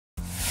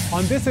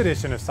On this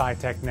edition of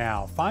SciTech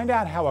Now, find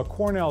out how a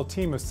Cornell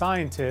team of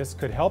scientists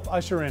could help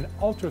usher in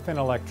ultra-thin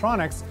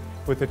electronics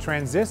with a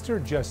transistor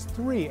just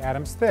 3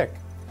 atoms thick.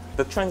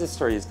 The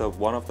transistor is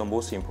one of the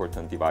most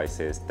important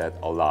devices that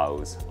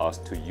allows us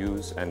to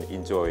use and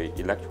enjoy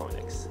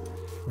electronics.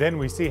 Then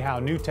we see how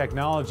new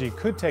technology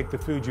could take the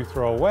food you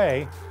throw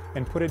away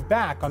and put it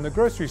back on the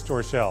grocery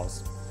store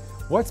shelves.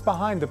 What's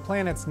behind the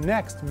planet's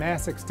next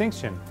mass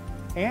extinction?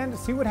 And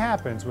see what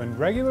happens when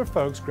regular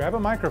folks grab a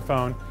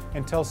microphone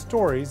and tell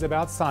stories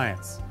about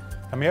science.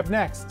 Coming up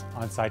next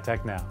on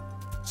SciTech Now.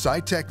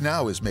 SciTech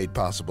Now is made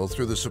possible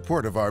through the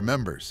support of our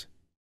members.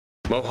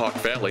 Mohawk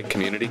Valley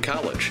Community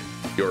College.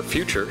 Your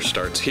future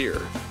starts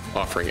here,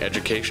 offering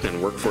education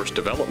and workforce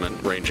development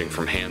ranging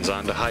from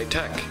hands-on to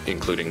high-tech,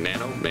 including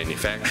nano,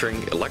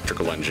 manufacturing,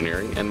 electrical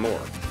engineering, and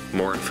more.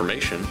 More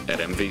information at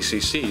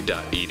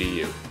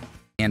mvcc.edu.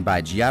 And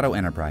by Giotto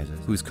Enterprises,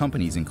 whose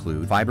companies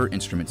include Fiber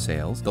Instrument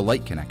Sales, The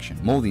Light Connection,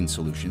 Molding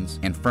Solutions,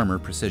 and Firmer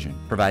Precision,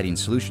 providing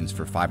solutions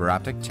for fiber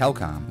optic,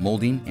 telecom,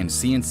 molding, and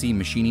CNC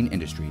machining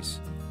industries.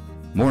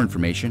 More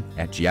information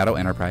at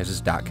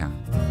giottoenterprises.com.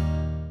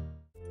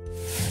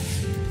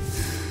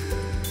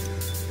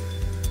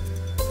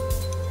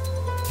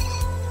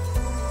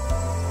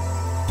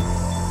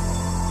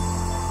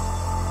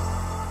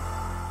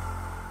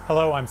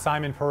 Hello, I'm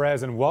Simon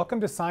Perez, and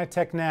welcome to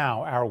SciTech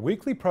Now, our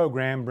weekly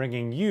program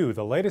bringing you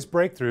the latest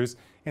breakthroughs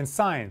in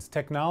science,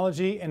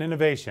 technology, and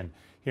innovation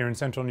here in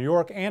Central New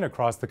York and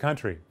across the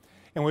country.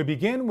 And we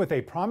begin with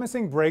a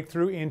promising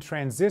breakthrough in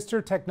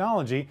transistor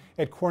technology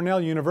at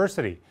Cornell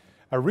University.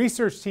 A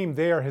research team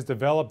there has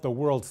developed the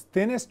world's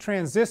thinnest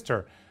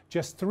transistor,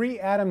 just 3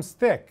 atoms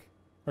thick,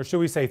 or should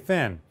we say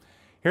thin.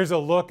 Here's a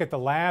look at the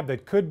lab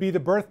that could be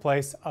the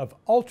birthplace of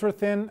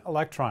ultra-thin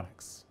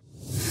electronics.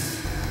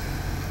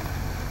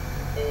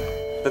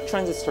 The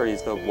transistor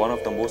is one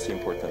of the most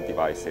important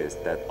devices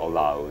that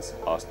allows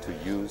us to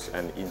use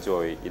and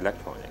enjoy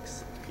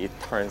electronics. It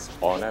turns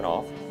on and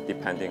off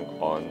depending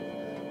on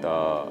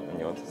the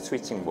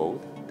switching mode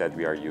that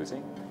we are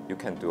using. You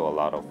can do a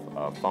lot of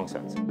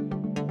functions.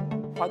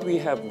 What we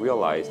have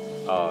realized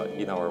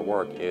in our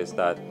work is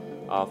that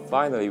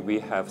finally we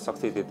have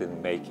succeeded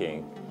in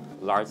making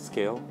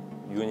large-scale,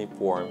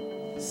 uniform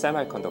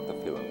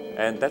semiconductor film.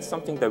 And that's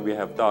something that we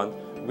have done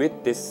with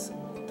this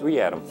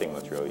 3-atom thin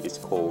material. It's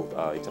called,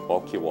 it's a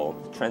bulky wall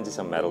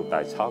transition metal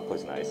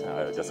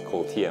dichalcogenide, just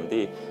called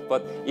TMD,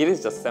 but it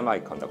is just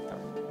semiconductor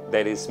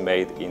that is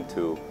made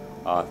into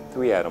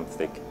 3-atom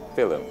thick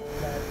film.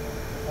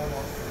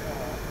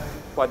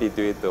 What we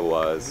did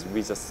was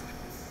we just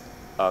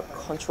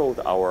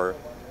controlled our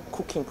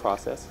cooking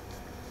process,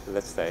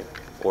 let's say,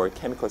 or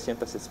chemical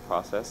synthesis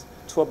process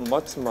to a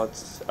much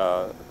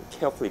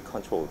carefully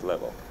controlled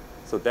level.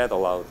 So that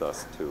allowed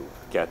us to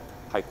get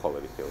high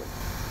quality film.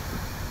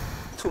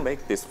 To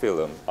make this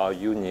film,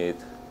 you need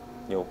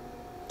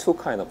 2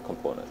 kind of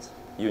components.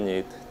 You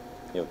need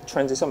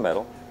transition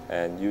metal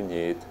and you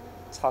need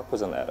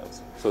chalcogen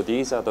atoms. So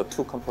these are the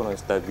 2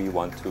 components that we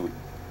want to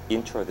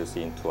introduce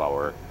into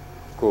our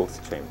growth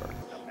chamber.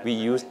 We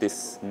use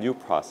this new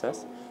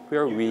process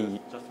where we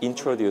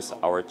introduce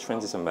our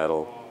transition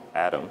metal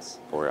atoms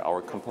or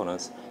our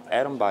components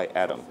atom by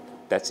atom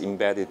that's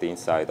embedded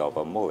inside of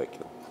a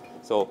molecule.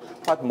 So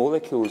what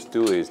molecules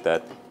do is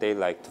that they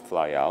like to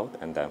fly out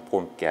and then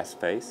form gas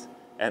phase.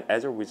 And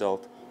as a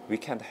result, we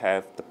can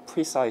have the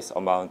precise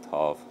amount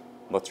of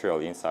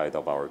material inside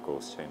of our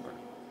growth chamber.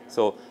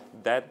 So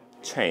that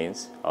change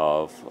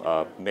of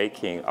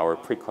making our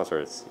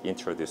precursors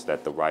introduced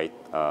at the right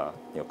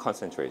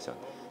concentration,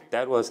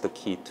 that was the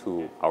key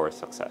to our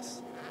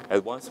success.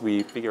 And once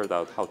we figured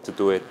out how to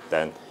do it,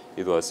 then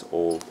it was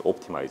all the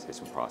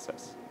optimization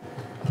process.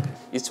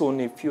 It's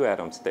only a few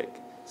atoms thick.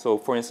 So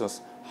for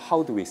instance,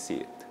 how do we see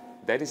it?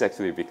 That is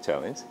actually a big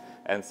challenge.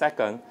 And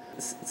second,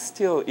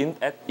 still,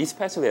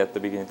 especially at the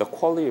beginning, the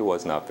quality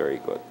was not very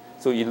good.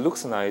 So it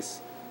looks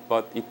nice,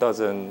 but it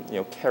doesn't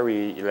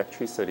carry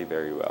electricity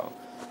very well.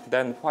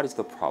 Then what is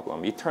the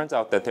problem? It turns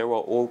out that there were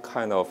all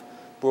kind of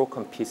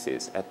broken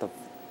pieces at the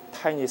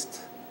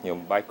tiniest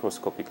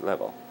microscopic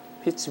level,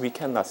 which we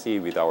cannot see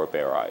with our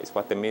bare eyes.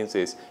 What that means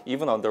is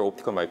even under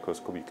optical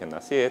microscope, you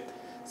cannot see it.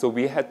 So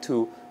we had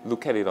to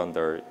look at it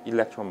under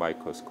electron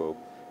microscope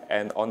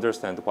and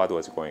understand what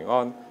was going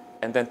on,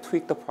 and then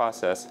tweak the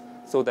process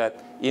so that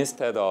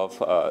instead of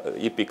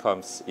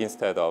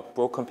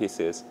broken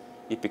pieces,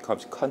 it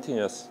becomes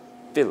continuous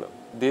film.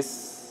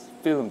 This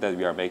film that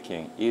we are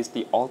making is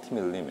the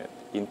ultimate limit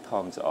in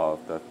terms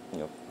of the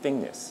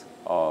thickness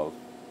of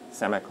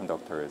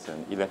semiconductors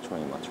and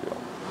electronic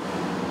material.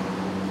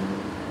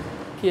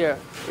 Here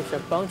is a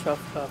bunch of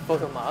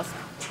photomasks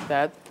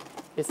that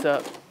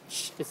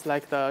it's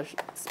like the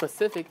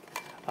specific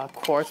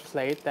quartz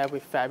plate that we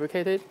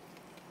fabricated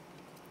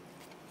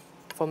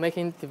for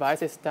making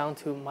devices down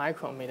to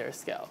micrometer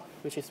scale,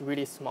 which is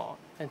really small.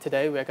 And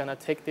today we're going to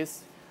take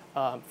this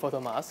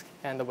photomask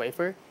and the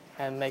wafer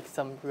and make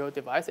some real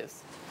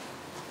devices.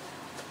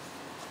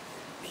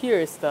 Here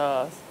is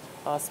the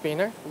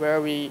spinner where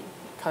we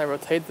kind of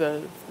rotate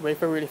the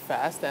wafer really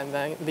fast and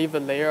then leave a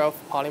layer of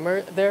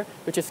polymer there,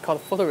 which is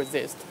called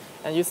photoresist.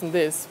 And using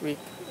this, we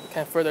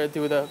can further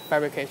do the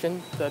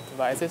fabrication, the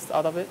devices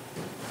out of it.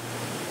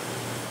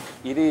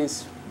 It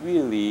is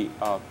really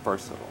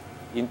versatile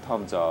in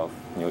terms of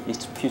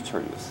its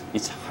future use.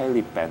 It's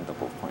highly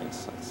bendable, for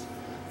instance.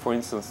 For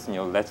instance,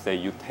 let's say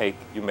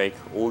you make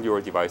all your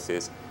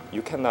devices,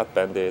 you cannot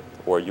bend it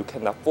or you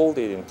cannot fold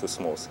it into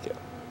small scale.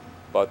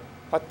 But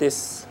what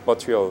this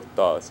material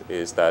does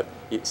is that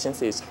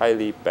since it's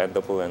highly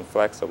bendable and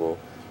flexible,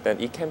 then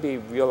it can be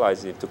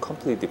realized into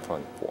completely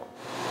different form.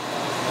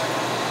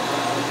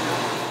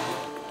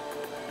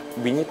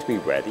 We need to be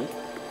ready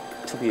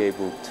to be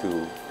able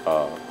to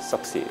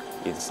succeed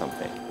in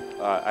something.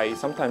 I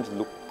sometimes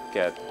look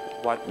at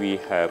what we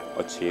have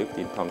achieved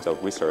in terms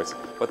of research,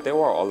 but there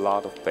were a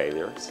lot of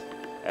failures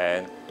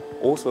and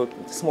also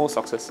small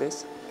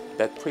successes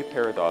that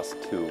prepared us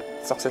to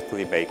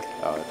successfully make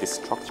these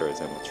structures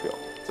and material.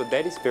 So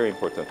that is very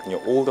important.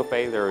 All the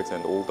failures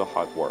and all the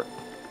hard work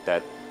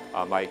that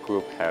my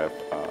group have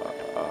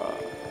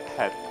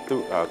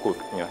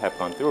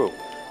gone through,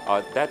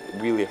 that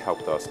really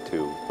helped us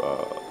to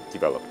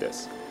develop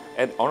this.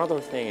 And another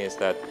thing is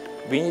that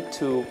we need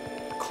to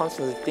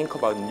constantly think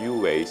about new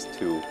ways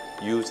to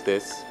use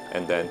this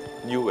and then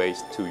new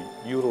ways to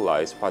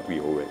utilize what we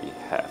already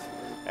have.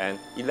 And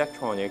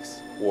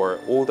electronics or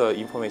all the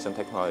information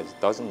technology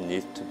doesn't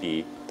need to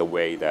be the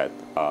way that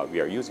we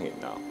are using it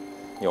now.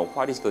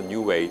 What is the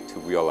new way to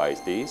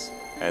realize these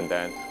and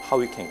then how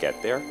we can get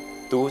there?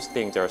 Those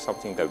things are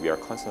something that we are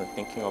constantly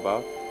thinking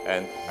about.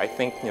 And I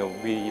think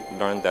we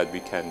learned that we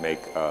can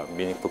make a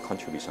meaningful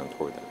contribution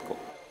toward that goal.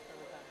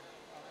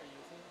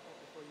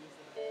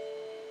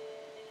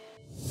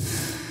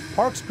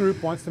 Parks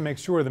Group wants to make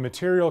sure the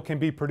material can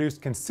be produced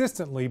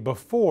consistently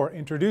before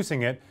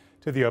introducing it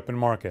to the open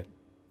market.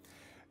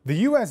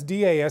 The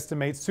USDA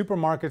estimates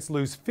supermarkets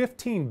lose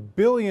 $15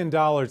 billion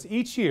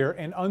each year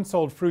in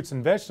unsold fruits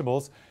and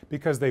vegetables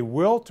because they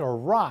wilt or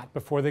rot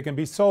before they can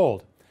be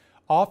sold.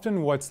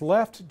 Often what's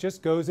left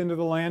just goes into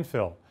the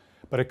landfill.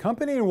 But a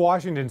company in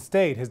Washington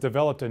State has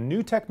developed a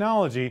new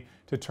technology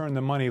to turn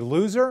the money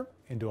loser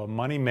into a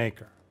money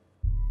maker.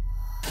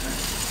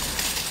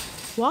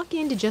 Walk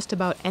into just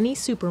about any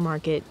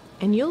supermarket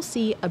and you'll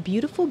see a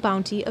beautiful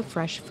bounty of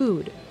fresh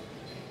food.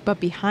 But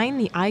behind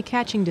the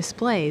eye-catching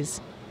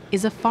displays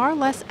is a far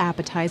less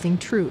appetizing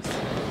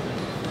truth.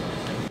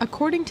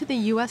 According to the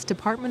U.S.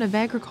 Department of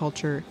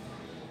Agriculture,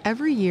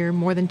 every year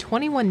more than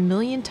 21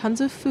 million tons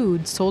of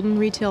food sold in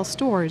retail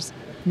stores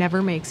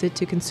never makes it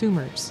to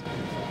consumers.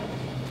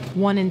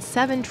 1 in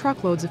 7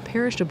 truckloads of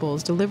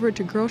perishables delivered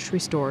to grocery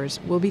stores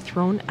will be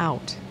thrown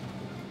out.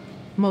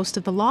 Most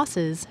of the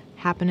losses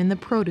happen in the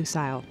produce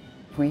aisle.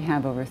 We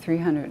have over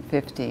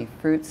 350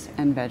 fruits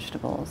and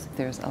vegetables.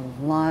 There's a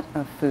lot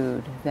of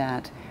food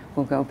that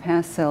will go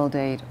past sell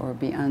date or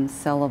be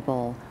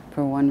unsellable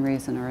for one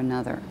reason or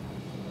another.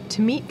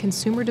 To meet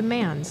consumer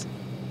demands,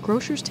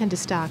 grocers tend to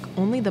stock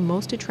only the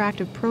most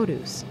attractive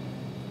produce.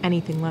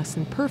 Anything less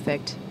than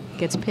perfect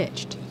gets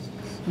pitched.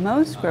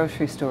 Most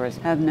grocery stores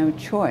have no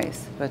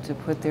choice but to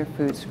put their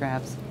food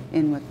scraps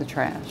in with the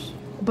trash.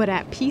 But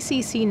at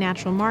PCC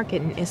Natural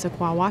Market in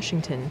Issaquah,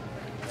 Washington,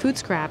 food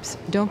scraps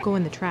don't go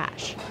in the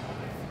trash.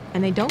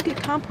 And they don't get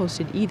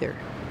composted either.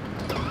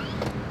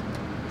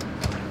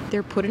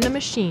 They're put in a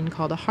machine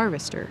called a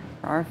harvester.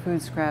 Our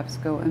food scraps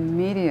go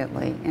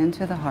immediately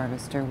into the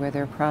harvester where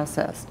they're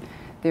processed.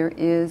 There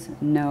is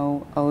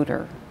no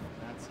odor.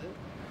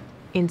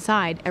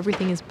 Inside,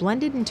 everything is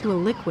blended into a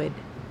liquid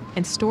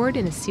and stored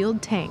in a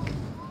sealed tank.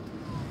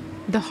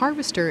 The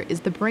harvester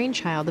is the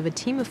brainchild of a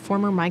team of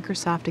former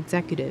Microsoft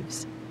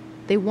executives.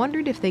 They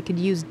wondered if they could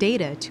use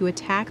data to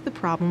attack the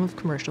problem of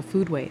commercial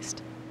food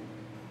waste.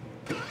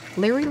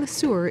 Larry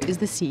Lesueur is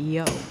the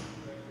CEO.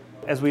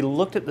 As we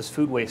looked at this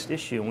food waste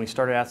issue and we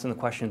started asking the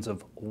questions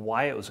of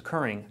why it was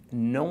occurring,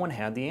 no one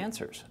had the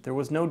answers. There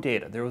was no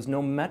data, there was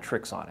no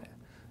metrics on it.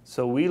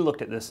 So we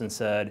looked at this and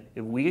said,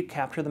 if we could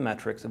capture the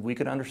metrics, if we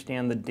could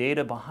understand the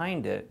data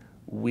behind it,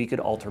 we could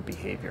alter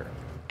behavior.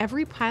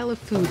 Every pile of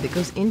food that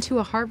goes into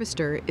a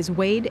harvester is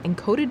weighed and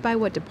coded by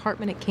what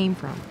department it came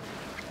from.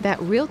 That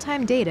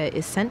real-time data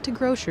is sent to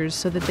grocers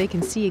so that they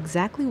can see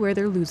exactly where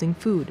they're losing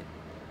food.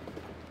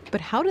 But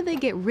how do they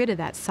get rid of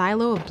that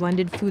silo of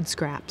blended food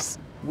scraps?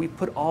 We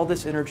put all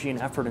this energy and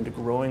effort into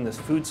growing this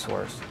food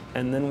source,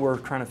 and then we're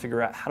trying to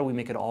figure out how do we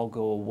make it all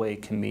go away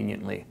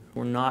conveniently.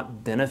 We're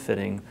not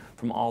benefiting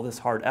from all this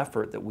hard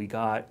effort that we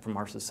got from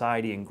our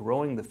society in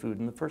growing the food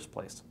in the first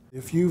place.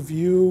 If you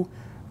view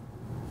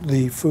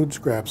the food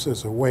scraps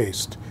as a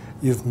waste,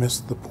 you've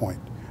missed the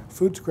point.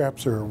 Food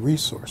scraps are a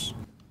resource.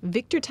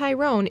 Victor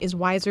Tyrone is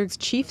Weiserg's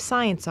chief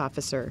science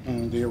officer.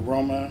 And the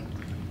aroma.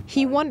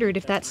 He wondered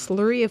if that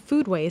slurry of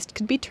food waste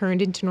could be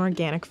turned into an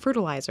organic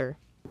fertilizer.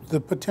 The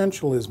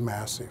potential is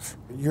massive.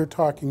 You're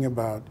talking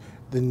about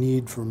the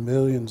need for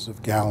millions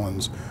of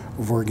gallons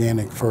of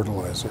organic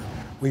fertilizer.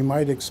 We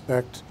might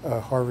expect a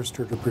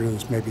harvester to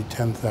produce maybe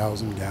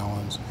 10,000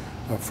 gallons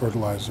of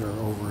fertilizer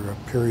over a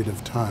period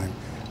of time.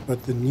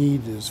 but the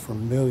need is for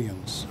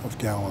millions of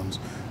gallons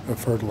of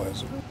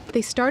fertilizer.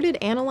 They started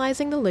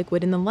analyzing the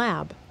liquid in the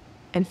lab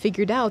and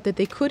figured out that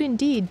they could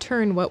indeed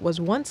turn what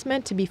was once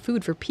meant to be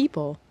food for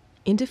people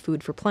into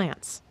food for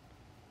plants.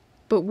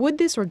 But would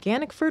this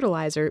organic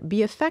fertilizer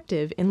be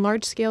effective in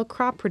large-scale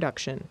crop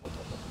production?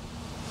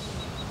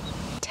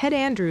 Ted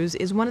Andrews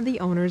is one of the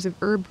owners of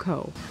Herb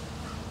Co.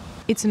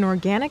 It's an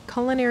organic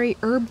culinary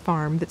herb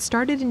farm that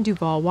started in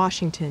Duvall,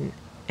 Washington,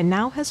 and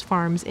now has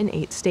farms in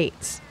 8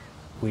 states.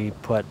 We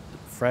put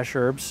fresh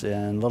herbs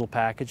in little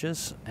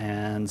packages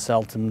and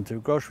sell them to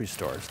grocery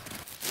stores.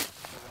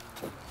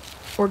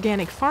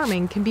 Organic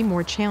farming can be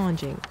more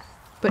challenging,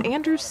 but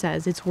Andrews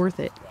says it's worth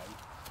it.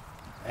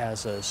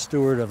 As a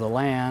steward of the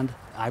land,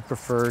 I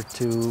prefer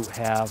to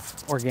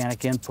have organic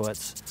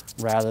inputs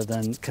rather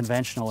than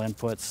conventional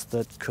inputs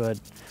that could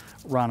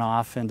run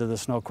off into the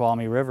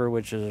Snoqualmie River,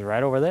 which is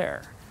right over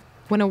there.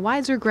 When a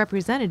Weizerg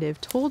representative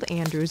told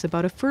Andrews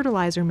about a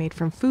fertilizer made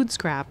from food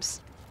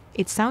scraps,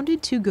 it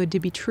sounded too good to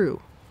be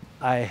true.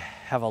 I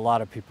have a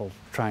lot of people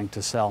trying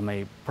to sell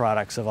me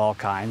products of all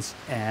kinds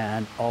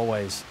and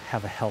always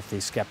have a healthy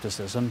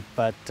skepticism,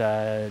 but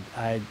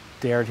I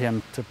dared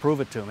him to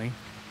prove it to me.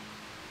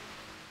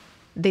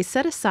 They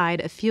set aside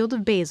a field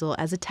of basil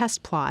as a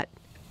test plot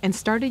and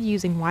started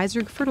using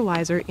Weizerg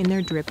fertilizer in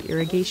their drip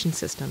irrigation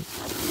system.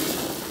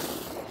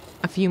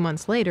 A few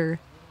months later,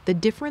 the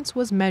difference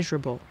was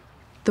measurable.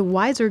 The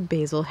Weizerg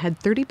basil had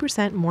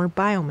 30% more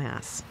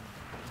biomass.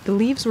 The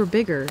leaves were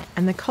bigger,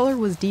 and the color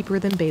was deeper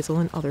than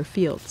basil in other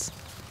fields.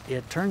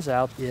 It turns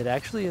out it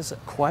actually is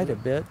quite a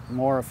bit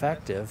more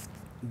effective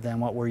than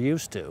what we're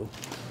used to.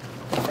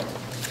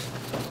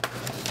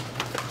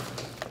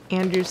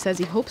 Andrews says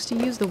he hopes to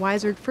use the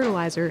Weizerg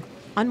fertilizer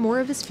on more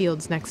of his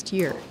fields next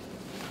year.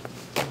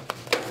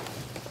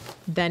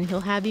 Then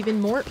he'll have even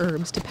more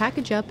herbs to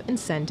package up and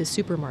send to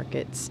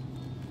supermarkets.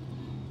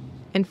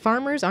 And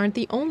farmers aren't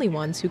the only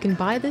ones who can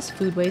buy this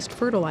food waste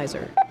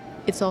fertilizer.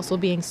 It's also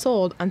being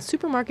sold on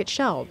supermarket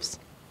shelves,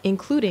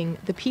 including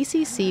the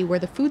PCC where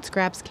the food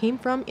scraps came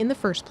from in the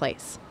first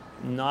place.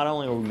 Not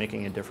only are we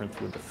making a difference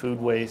with the food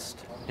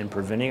waste and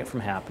preventing it from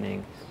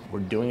happening, we're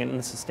doing it in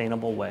a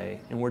sustainable way,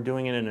 and we're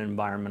doing it in an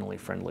environmentally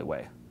friendly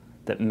way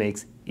that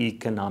makes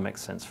economic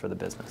sense for the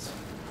business.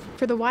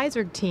 For the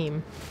Weizerg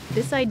team,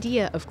 this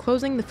idea of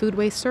closing the food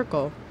waste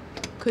circle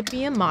could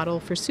be a model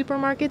for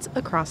supermarkets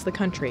across the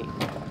country.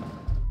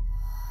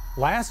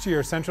 Last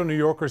year, Central New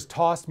Yorkers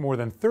tossed more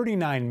than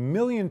 39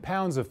 million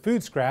pounds of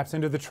food scraps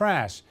into the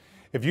trash.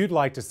 If you'd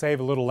like to save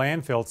a little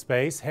landfill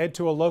space, head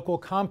to a local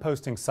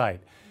composting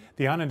site.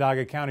 The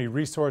Onondaga County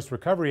Resource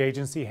Recovery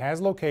Agency has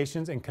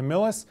locations in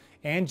Camillus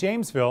and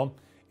Jamesville,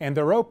 and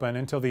they're open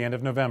until the end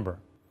of November.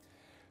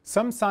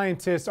 Some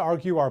scientists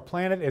argue our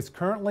planet is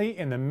currently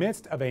in the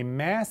midst of a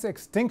mass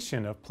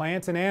extinction of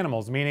plants and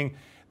animals, meaning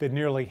that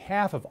nearly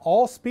half of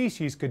all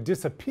species could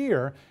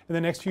disappear in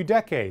the next few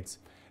decades.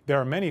 There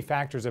are many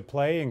factors at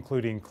play,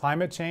 including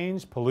climate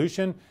change,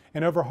 pollution,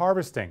 and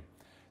overharvesting.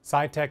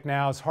 SciTech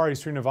Now's Hari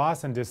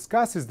Srinivasan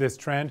discusses this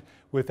trend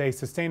with a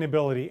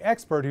sustainability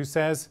expert who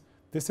says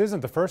this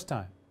isn't the first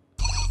time.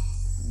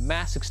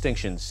 Mass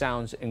extinction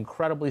sounds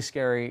incredibly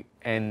scary,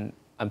 and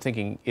I'm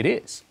thinking it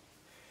is.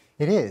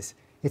 It is.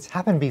 It's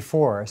happened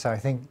before, so I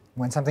think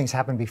when something's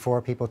happened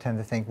before, people tend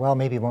to think, well,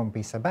 maybe it won't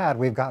be so bad.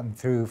 We've gotten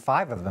through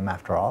 5 of them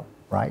after all,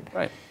 right?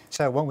 Right.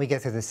 So won't we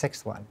get through the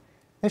 6th one?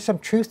 There's some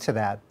truth to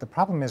that. The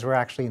problem is we're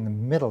actually in the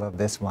middle of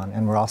this one,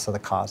 and we're also the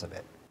cause of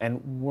it.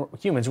 And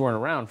humans weren't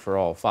around for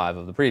all 5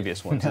 of the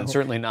previous ones, and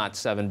certainly not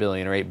 7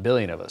 billion or 8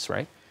 billion of us,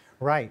 right?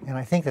 Right, and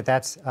I think that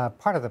that's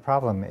part of the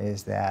problem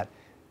is that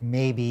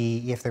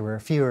maybe if there were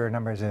fewer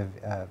numbers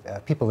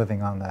of people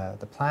living on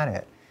the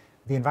planet,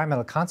 the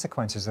environmental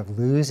consequences of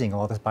losing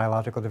all this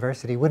biological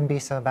diversity wouldn't be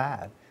so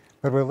bad.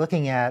 But we're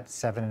looking at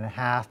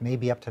 7.5,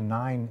 maybe up to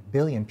 9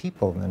 billion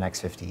people in the next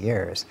 50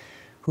 years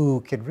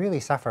who could really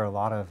suffer a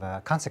lot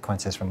of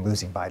consequences from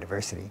losing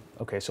biodiversity.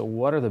 Okay, so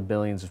what are the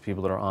billions of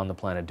people that are on the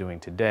planet doing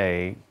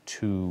today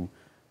to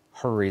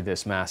hurry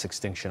this mass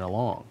extinction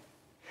along?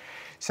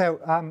 So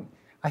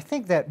I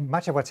think that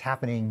much of what's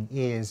happening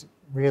is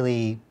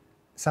really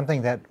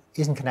something that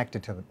isn't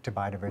connected to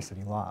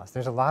biodiversity loss.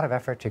 There's a lot of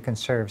effort to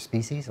conserve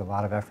species, a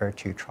lot of effort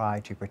to try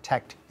to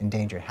protect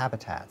endangered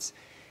habitats.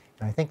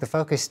 And I think the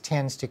focus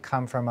tends to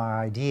come from our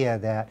idea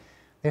that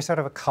there's sort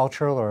of a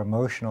cultural or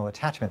emotional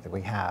attachment that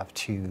we have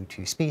to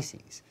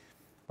species.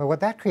 But what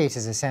that creates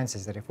is a sense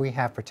is that if we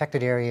have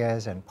protected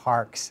areas and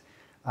parks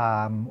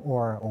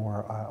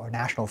or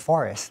national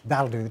forests,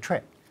 that'll do the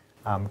trick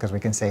because we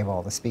can save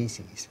all the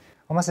species.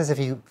 Almost as if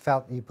you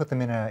felt you put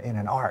them in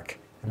an ark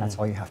and that's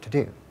all you have to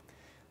do.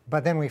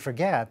 But then we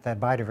forget that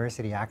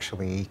biodiversity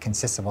actually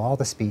consists of all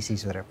the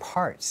species that are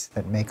parts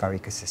that make our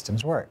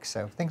ecosystems work.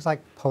 So things like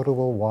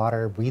potable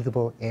water,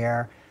 breathable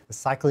air, the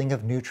cycling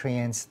of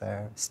nutrients,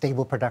 the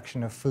stable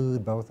production of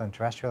food, both on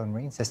terrestrial and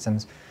marine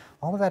systems,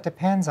 all of that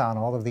depends on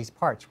all of these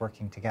parts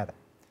working together.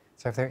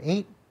 So if there are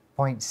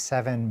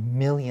 8.7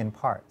 million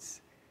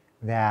parts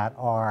that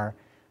are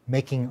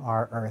making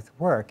our Earth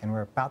work, and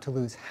we're about to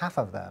lose half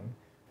of them,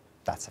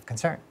 that's of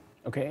concern.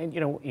 Okay, and you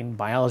know, in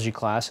biology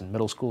class in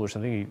middle school or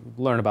something, you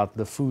learn about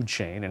the food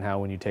chain and how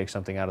when you take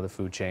something out of the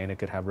food chain, it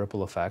could have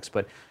ripple effects.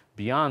 But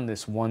beyond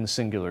this one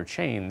singular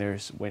chain,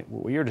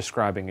 what you're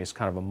describing is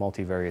kind of a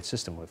multivariate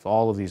system with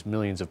all of these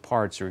millions of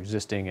parts are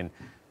existing, and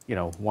you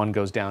know, one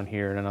goes down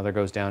here and another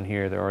goes down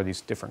here. There are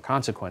these different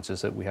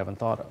consequences that we haven't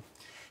thought of.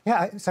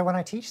 Yeah, so when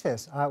I teach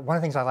this, one of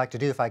the things I like to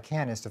do if I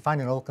can is to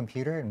find an old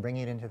computer and bring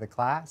it into the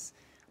class,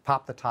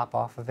 pop the top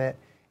off of it,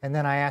 and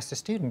then I ask the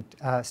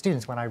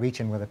students when I reach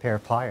in with a pair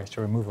of pliers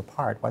to remove a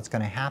part, what's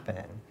going to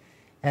happen?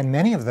 And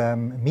many of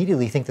them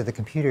immediately think that the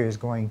computer is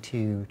going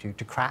to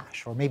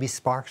crash, or maybe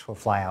sparks will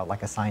fly out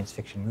like a science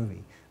fiction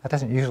movie. That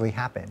doesn't usually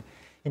happen.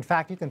 In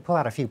fact, you can pull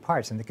out a few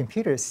parts and the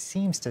computer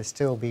seems to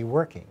still be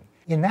working.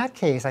 In that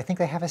case, I think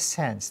they have a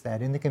sense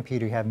that in the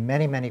computer you have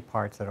many, many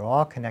parts that are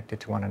all connected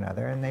to one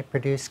another, and they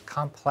produce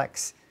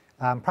complex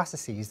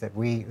processes that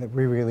we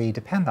really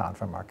depend on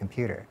from our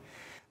computer.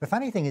 The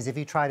funny thing is, if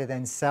you try to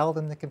then sell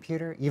them the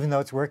computer, even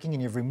though it's working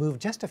and you've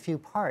removed just a few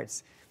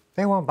parts,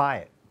 they won't buy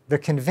it. They're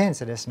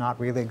convinced that it's not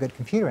really a good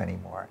computer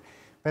anymore.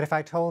 But if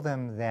I told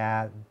them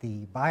that the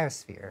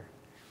biosphere,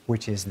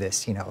 which is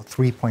this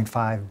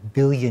 3.5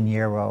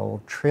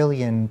 billion-year-old,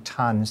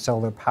 trillion-ton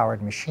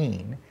solar-powered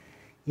machine,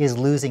 is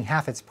losing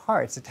half its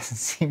parts, it doesn't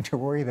seem to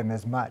worry them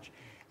as much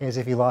as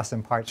if you lost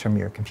some parts from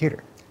your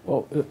computer.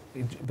 Well,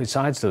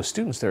 besides those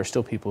students, there are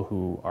still people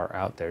who are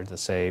out there that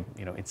say,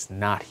 you know, it's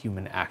not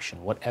human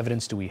action. What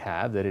evidence do we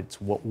have that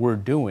it's what we're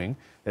doing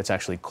that's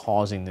actually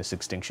causing this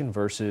extinction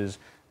versus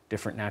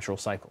different natural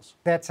cycles?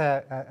 That's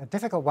a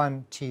difficult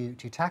one to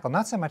tackle.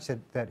 Not so much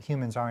that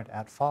humans aren't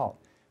at fault,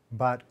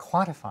 but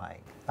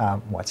quantifying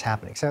what's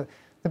happening. So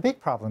the big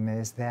problem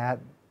is that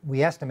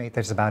we estimate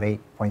there's about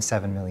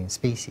 8.7 million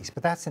species,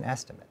 but that's an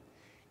estimate.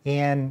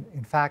 And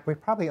in fact, we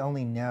probably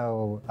only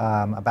know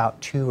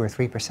about 2 or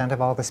 3% of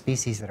all the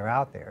species that are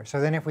out there. So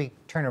then if we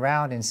turn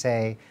around and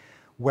say,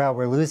 well,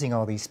 we're losing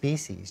all these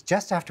species,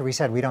 just after we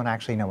said we don't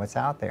actually know what's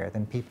out there,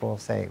 then people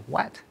say,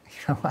 what?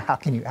 How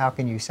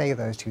can you say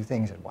those two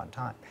things at one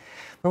time?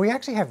 But we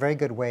actually have very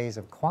good ways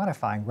of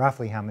quantifying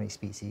roughly how many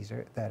species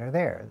that are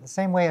there. The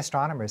same way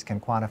astronomers can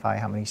quantify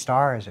how many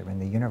stars are in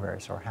the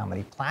universe or how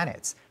many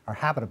planets are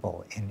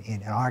habitable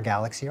in our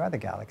galaxy or other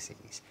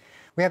galaxies.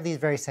 We have these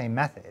very same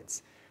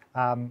methods.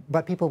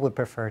 But people would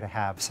prefer to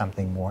have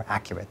something more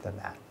accurate than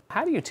that.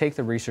 How do you take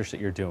the research that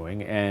you're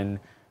doing and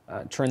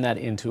turn that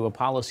into a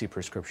policy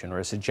prescription or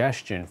a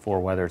suggestion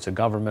for whether it's a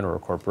government or a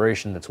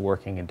corporation that's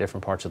working in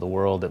different parts of the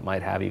world that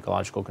might have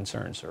ecological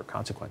concerns or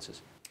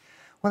consequences?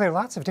 Well, there are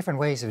lots of different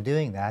ways of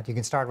doing that. You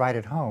can start right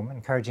at home,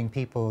 encouraging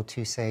people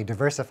to, say,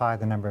 diversify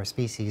the number of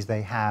species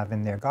they have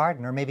in their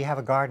garden, or maybe have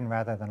a garden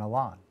rather than a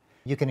lawn.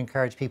 You can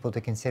encourage people to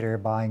consider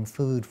buying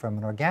food from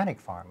an organic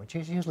farm, which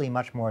is usually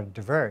much more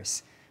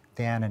diverse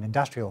than an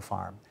industrial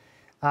farm.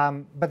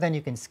 But then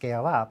you can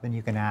scale up and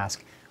you can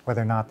ask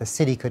whether or not the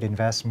city could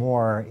invest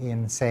more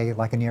in, say,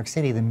 like in New York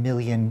City, the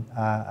Million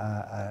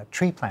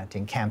Tree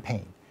Planting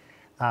campaign.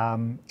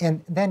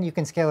 And then you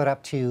can scale it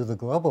up to the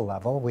global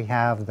level. We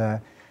have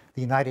the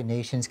United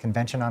Nations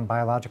Convention on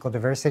Biological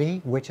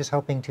Diversity, which is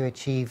hoping to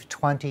achieve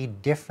 20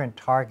 different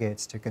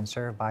targets to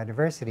conserve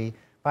biodiversity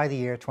by the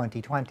year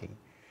 2020.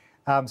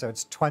 So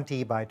it's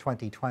 20 by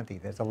 2020.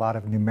 There's a lot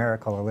of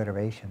numerical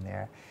alliteration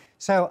there.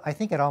 So I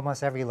think at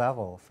almost every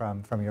level,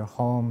 from your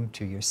home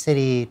to your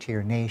city to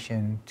your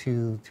nation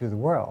to the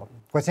world.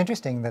 What's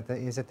interesting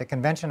is that the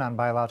Convention on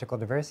Biological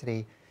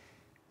Diversity,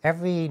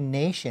 every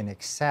nation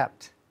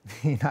except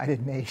the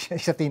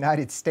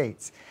United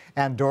States,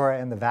 Andorra,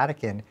 and the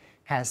Vatican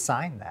has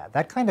signed that.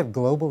 That kind of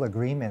global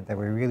agreement that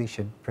we really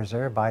should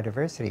preserve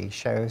biodiversity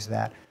shows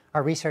that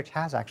our research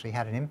has actually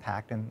had an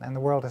impact and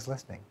the world is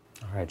listening.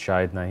 All right,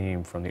 Shahid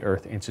Naeem from the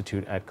Earth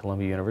Institute at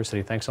Columbia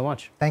University. Thanks so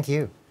much. Thank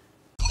you.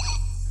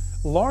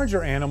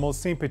 Larger animals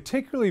seem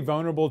particularly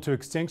vulnerable to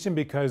extinction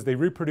because they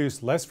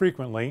reproduce less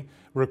frequently,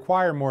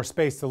 require more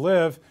space to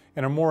live,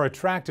 and are more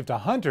attractive to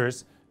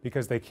hunters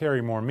because they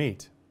carry more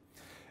meat.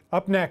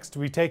 Up next,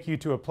 we take you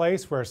to a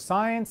place where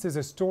science is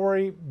a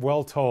story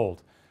well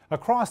told.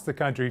 Across the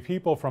country,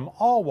 people from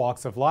all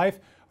walks of life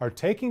are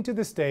taking to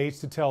the stage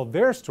to tell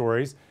their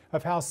stories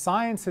of how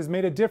science has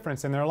made a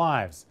difference in their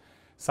lives.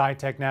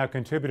 SciTech Now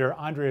contributor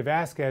Andrea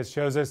Vasquez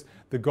shows us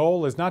the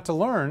goal is not to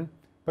learn,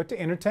 but to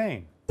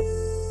entertain.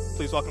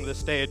 Please welcome to the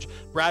stage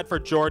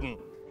Bradford Jordan.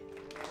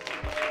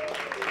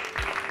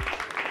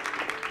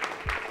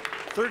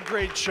 Third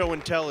grade show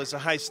and tell is a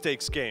high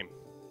stakes game,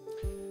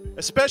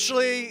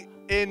 especially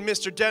in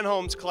Mr.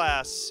 Denholm's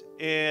class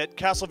at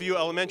Castleview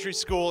Elementary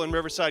School in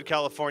Riverside,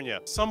 California.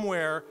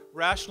 Somewhere,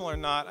 rational or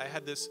not, I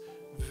had this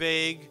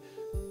vague,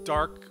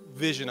 dark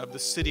vision of the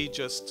city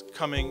just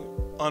coming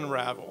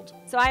unraveled.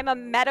 So I'm a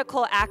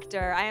medical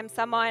actor. I am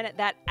someone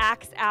that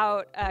acts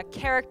out a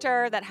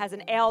character that has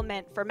an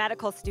ailment for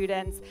medical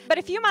students. But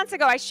a few months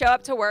ago, I show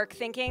up to work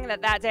thinking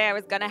that that day I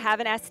was going to have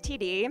an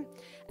STD.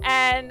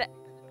 And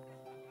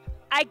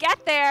I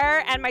get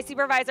there, and my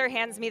supervisor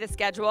hands me the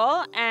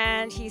schedule,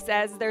 and he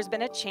says there's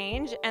been a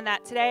change and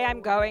that today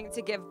I'm going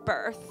to give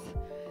birth.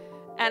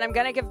 and I'm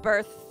gonna give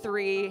birth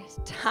 3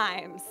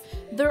 times.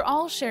 They're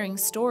all sharing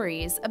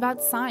stories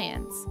about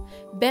science.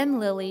 Ben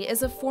Lilly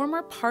is a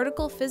former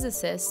particle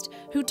physicist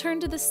who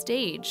turned to the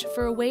stage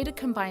for a way to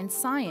combine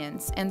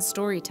science and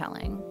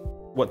storytelling.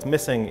 What's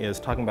missing is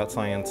talking about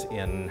science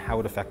in how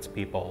it affects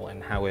people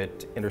and how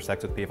it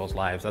intersects with people's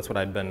lives. That's what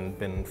I'd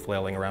been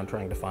flailing around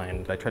trying to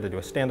find. I tried to do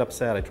a stand-up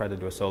set, I tried to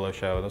do a solo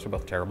show. Those were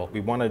both terrible. We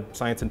wanted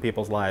science in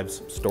people's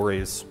lives,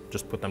 stories,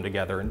 just put them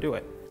together and do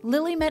it.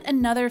 Lilly met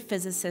another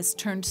physicist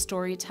turned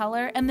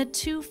storyteller, and the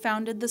two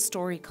founded The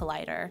Story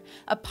Collider,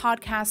 a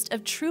podcast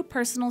of true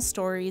personal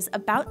stories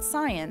about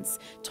science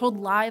told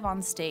live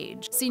on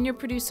stage. Senior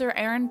producer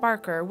Aaron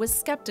Barker was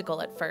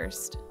skeptical at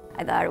first.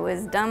 I thought it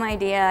was a dumb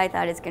idea. I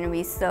thought it's going to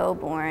be so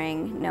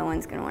boring. No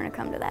one's going to want to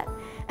come to that.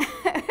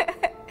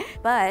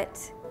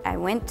 But I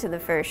went to the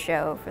first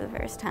show for the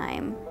first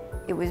time.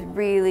 It was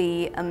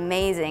really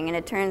amazing, and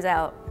it turns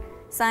out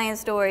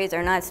science stories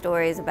are not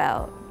stories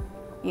about,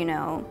 you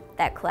know,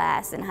 that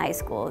class in high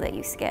school that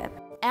you skip.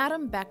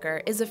 Adam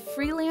Becker is a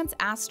freelance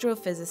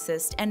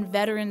astrophysicist and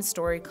veteran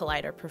Story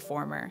Collider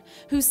performer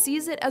who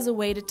sees it as a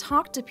way to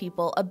talk to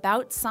people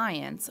about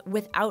science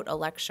without a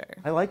lecture.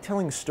 I like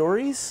telling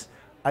stories.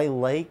 I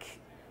like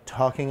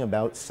talking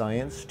about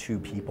science to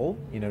people.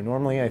 You know,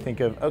 normally I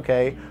think of,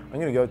 okay, I'm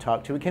gonna go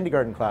talk to a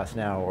kindergarten class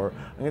now, or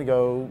I'm gonna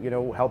go, you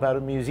know, help out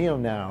a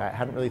museum now. I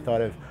hadn't really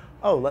thought of,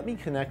 oh, let me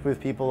connect with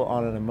people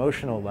on an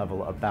emotional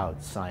level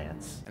about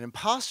science. An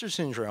imposter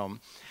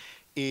syndrome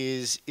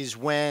is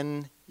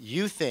when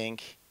you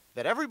think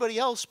that everybody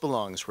else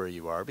belongs where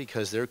you are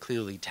because they're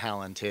clearly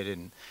talented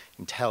and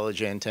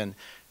intelligent, and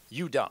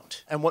you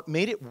don't. And what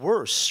made it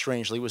worse,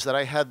 strangely, was that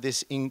I had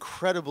this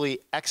incredibly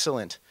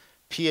excellent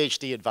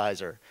PhD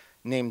advisor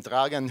named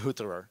Dragan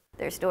Hutterer.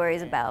 There's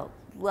stories about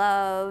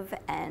love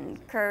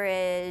and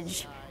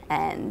courage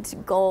and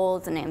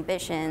goals and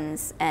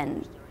ambitions,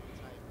 and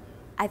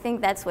I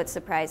think that's what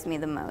surprised me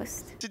the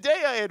most.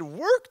 Today I had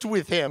worked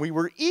with him. We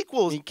were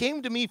equals. He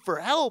came to me for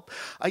help.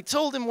 I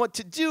told him what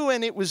to do,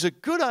 and it was a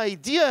good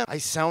idea. I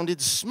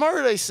sounded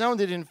smart. I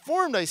sounded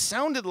informed. I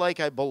sounded like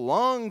I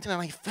belonged,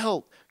 and I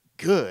felt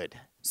good.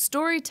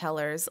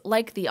 Storytellers,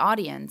 like the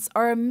audience,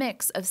 are a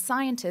mix of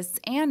scientists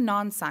and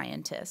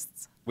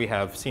non-scientists. We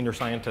have senior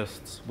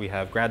scientists, we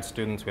have grad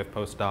students, we have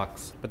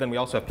postdocs, but then we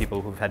also have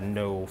people who've had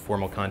no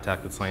formal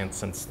contact with science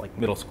since like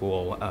middle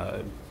school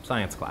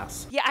science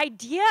class. The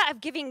idea of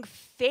giving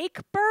fake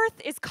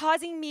birth is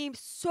causing me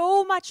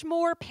so much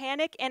more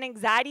panic and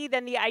anxiety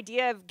than the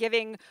idea of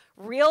giving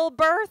real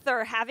birth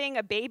or having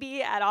a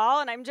baby at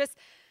all. And I'm just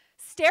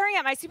staring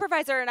at my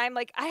supervisor and I'm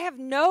like, I have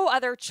no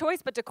other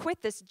choice but to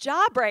quit this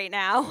job right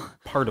now.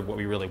 Part of what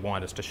we really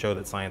want is to show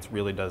that science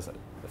really does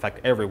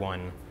affect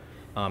everyone.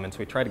 And so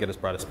we try to get as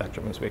broad a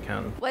spectrum as we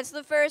can. What's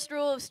the first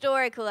rule of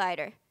Story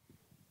Collider?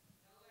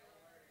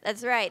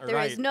 That's right.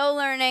 There is no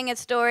learning at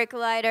Story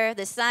Collider.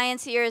 The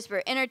science here is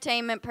for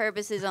entertainment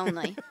purposes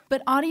only.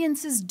 But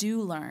audiences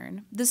do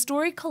learn. The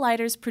Story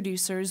Collider's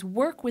producers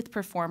work with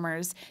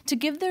performers to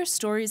give their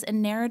stories a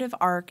narrative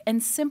arc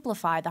and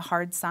simplify the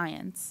hard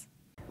science.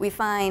 We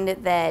find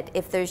that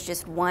if there's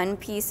just one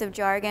piece of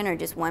jargon or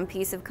just one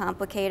piece of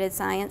complicated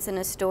science in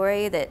a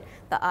story, that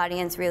the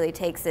audience really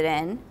takes it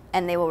in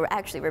and they will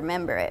actually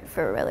remember it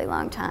for a really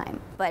long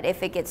time. But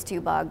if it gets too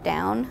bogged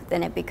down,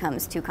 then it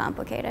becomes too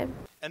complicated.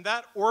 And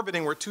that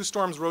orbiting where two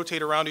storms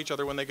rotate around each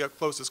other when they get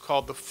close is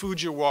called the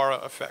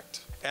Fujiwara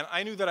effect. And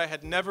I knew that I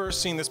had never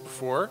seen this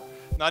before,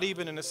 not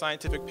even in a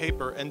scientific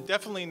paper, and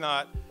definitely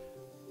not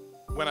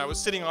when I was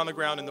sitting on the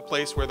ground in the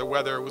place where the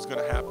weather was going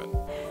to happen.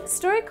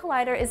 Story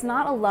Collider is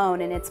not alone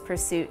in its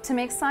pursuit to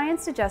make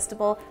science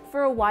digestible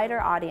for a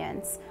wider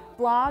audience.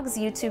 Blogs,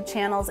 YouTube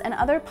channels, and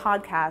other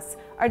podcasts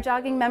are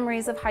jogging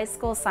memories of high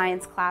school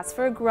science class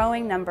for a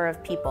growing number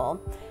of people.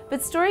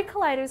 But Story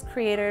Collider's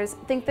creators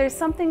think there's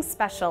something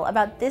special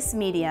about this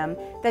medium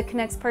that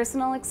connects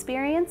personal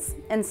experience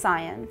and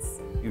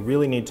science. You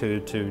really need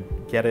to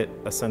get it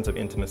a sense of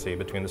intimacy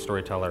between the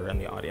storyteller and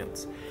the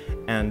audience.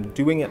 And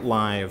doing it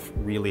live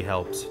really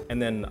helps.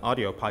 And then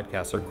audio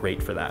podcasts are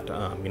great for that.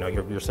 You know,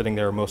 you're sitting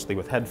there mostly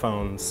with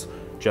headphones,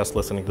 just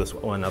listening to this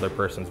one other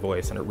person's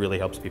voice, and it really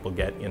helps people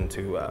get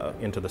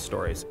into the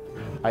stories.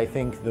 I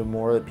think the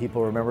more that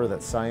people remember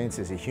that science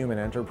is a human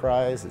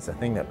enterprise, it's a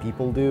thing that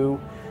people do,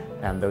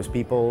 and those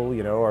people,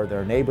 you know, are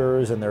their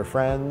neighbors and their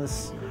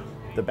friends,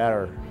 the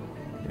better.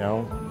 You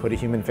know, put a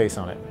human face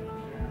on it.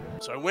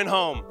 So I went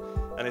home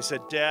and I said,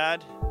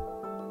 Dad,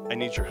 I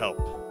need your help.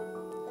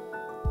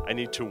 I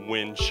need to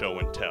win show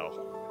and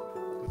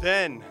tell.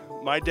 Then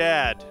my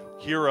dad,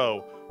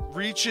 Hero,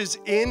 reaches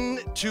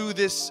into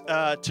this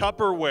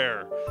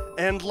Tupperware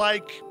and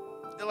like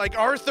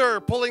Arthur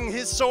pulling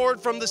his sword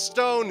from the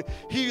stone,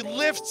 he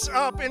lifts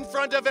up in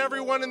front of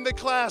everyone in the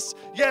class.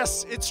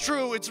 Yes, it's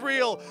true, it's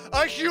real.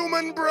 A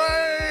human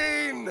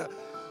brain!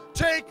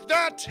 Take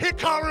that,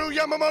 Hikaru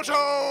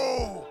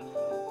Yamamoto!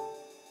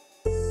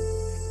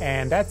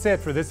 And that's it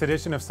for this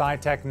edition of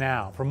SciTech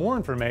Now. For more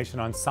information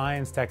on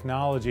science,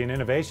 technology, and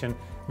innovation,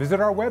 visit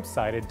our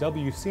website at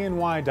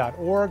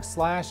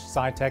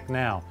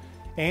wcny.org/SciTechNow.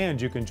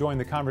 And you can join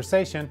the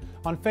conversation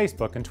on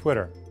Facebook and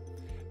Twitter.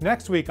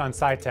 Next week on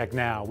SciTech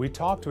Now, we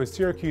talk to a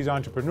Syracuse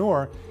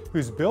entrepreneur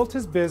who's built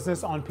his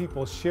business on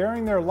people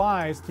sharing their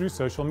lives through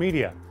social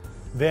media.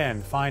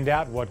 Then find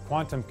out what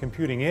quantum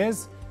computing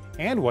is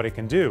and what it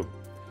can do.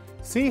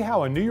 See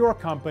how a New York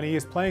company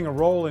is playing a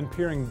role in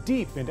peering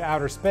deep into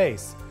outer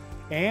space.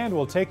 And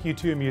we'll take you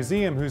to a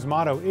museum whose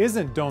motto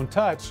isn't "Don't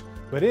touch,"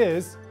 but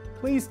is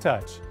 "Please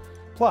touch."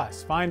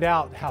 Plus, find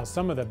out how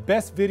some of the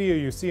best video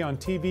you see on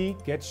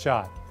TV gets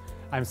shot.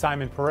 I'm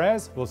Simon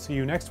Perez. We'll see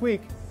you next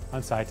week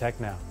on SciTech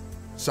Now.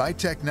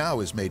 SciTech Now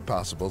is made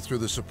possible through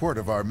the support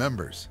of our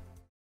members.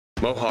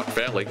 Mohawk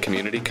Valley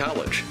Community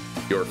College.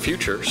 Your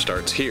future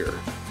starts here,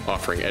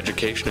 offering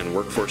education and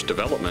workforce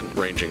development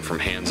ranging from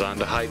hands-on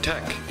to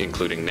high-tech,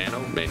 including nano,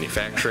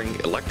 manufacturing,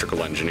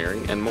 electrical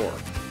engineering, and more.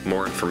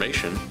 More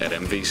information at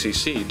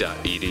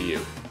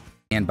mvcc.edu.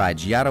 And by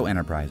Giotto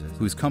Enterprises,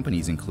 whose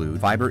companies include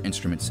Fiber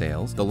Instrument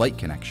Sales, The Light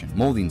Connection,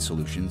 Molding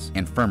Solutions,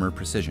 and Firmer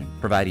Precision,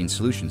 providing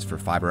solutions for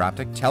fiber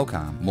optic,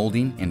 telecom,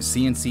 molding, and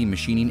CNC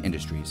machining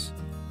industries.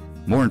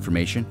 More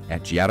information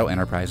at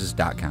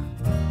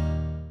giottoenterprises.com.